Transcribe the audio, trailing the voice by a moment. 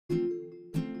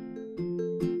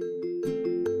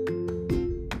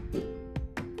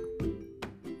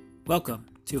Welcome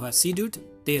to Hasidut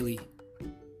Daily,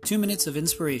 2 minutes of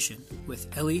inspiration with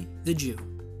Eli the Jew.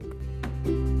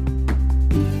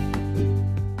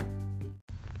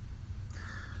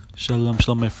 Shalom,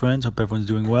 shalom, my friends. Hope everyone's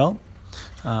doing well.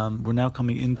 We're now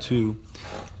coming into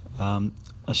a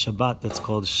Shabbat that's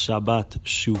called Shabbat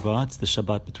Shuvah. It's the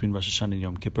Shabbat between Rosh Hashanah and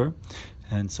Yom Kippur.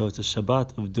 And so it's a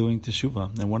Shabbat of doing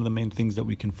Teshuvah. And one of the main things that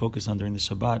we can focus on during the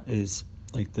Shabbat is,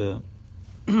 like the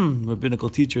rabbinical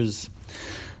teachers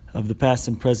of the past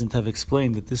and present have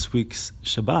explained, that this week's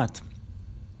Shabbat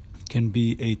can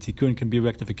be a tikkun, can be a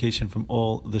rectification from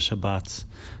all the Shabbats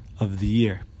of the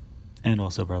year and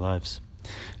also of our lives.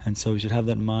 And so we should have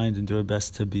that in mind and do our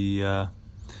best to be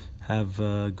have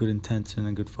good intention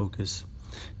and good focus,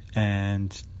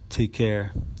 and take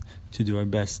care to do our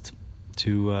best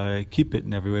to keep it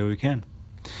in every way we can.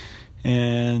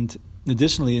 And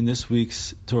additionally, in this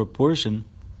week's Torah portion,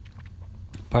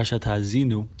 Parshat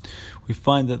Ha'azinu, we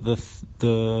find that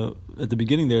the at the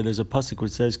beginning there's a pasuk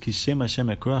which says Ki Shem Hashem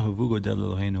Ekra Havu Godel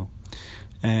Eloheinu,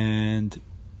 and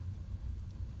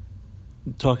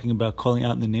talking about calling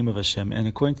out in the name of Hashem. And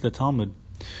according to the Talmud,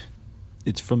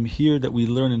 it's from here that we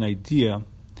learn an idea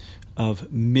of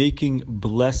making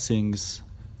blessings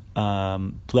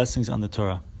on the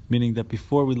Torah. Meaning that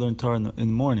before we learn Torah in the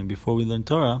morning, before we learn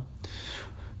Torah,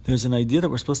 there's an idea that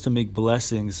we're supposed to make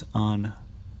blessings on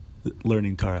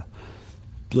learning Torah,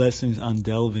 blessings on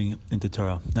delving into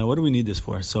Torah. Now, what do we need this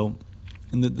for? So,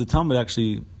 the Talmud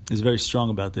actually is very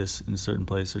strong about this in a certain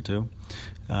place or two.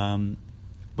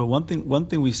 But one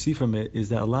thing we see from it is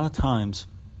that a lot of times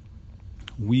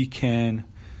we can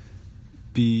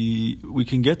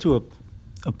get to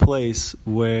a place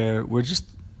where we're just,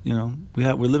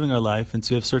 we're living our life, and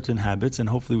so we have certain habits, and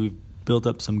hopefully we've built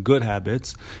up some good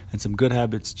habits, and some good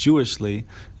habits Jewishly,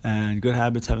 and good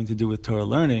habits having to do with Torah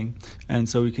learning, and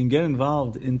so we can get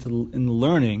involved in the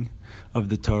learning of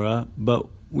the Torah, but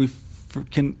we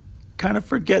can kind of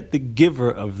forget the giver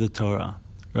of the Torah,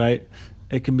 right?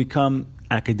 It can become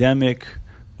academic,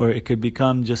 or it could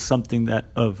become just something that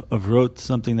of rote,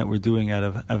 something that we're doing out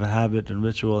of a habit and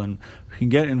ritual, and we can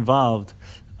get involved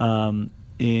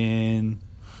in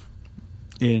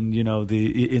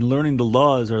learning the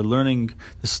laws or learning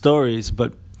the stories,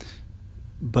 but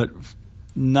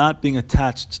not being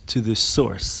attached to the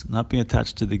source, not being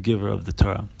attached to the giver of the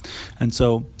Torah. And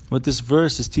so what this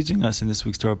verse is teaching us in this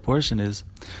week's Torah portion is,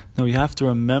 you have to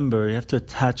remember, you have to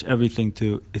attach everything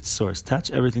to its source,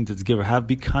 attach everything to its giver.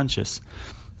 Be conscious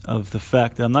of the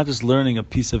fact that I'm not just learning a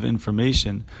piece of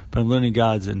information, but I'm learning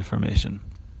God's information,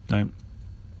 right?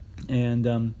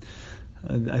 And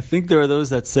I think there are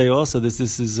those that say also this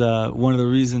is one of the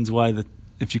reasons why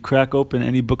if you crack open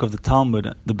any book of the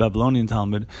Talmud, the Babylonian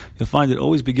Talmud, you'll find it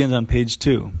always begins on page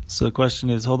 2. So the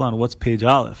question is, hold on, what's page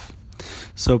Aleph?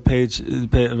 So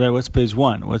what's page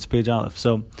 1? What's page Aleph?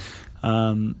 So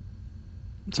one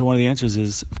of the answers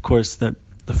is, of course, that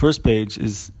the first page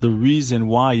is the reason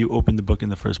why you opened the book in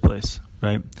the first place,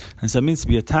 right? And so that means to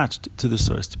be attached to the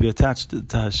source, to be attached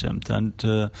to Hashem,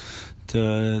 to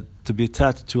be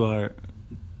attached to our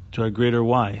greater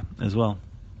why as well,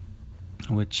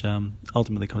 which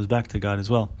ultimately comes back to God as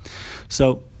well.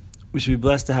 So we should be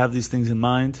blessed to have these things in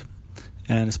mind,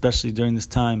 and especially during this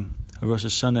time of Rosh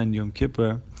Hashanah and Yom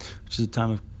Kippur, which is a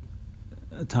time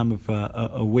of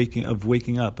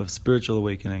waking up, of spiritual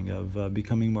awakening, of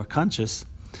becoming more conscious.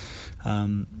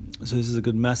 So this is a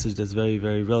good message that's very,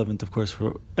 very relevant, of course,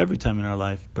 for every time in our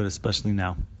life, but especially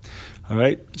now. All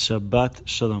right, Shabbat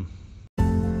Shalom.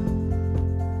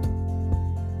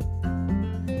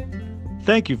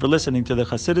 Thank you for listening to the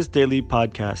Hasidus Daily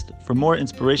Podcast. For more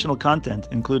inspirational content,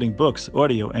 including books,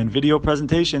 audio, and video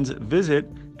presentations, visit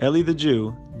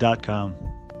EliTheJew.com.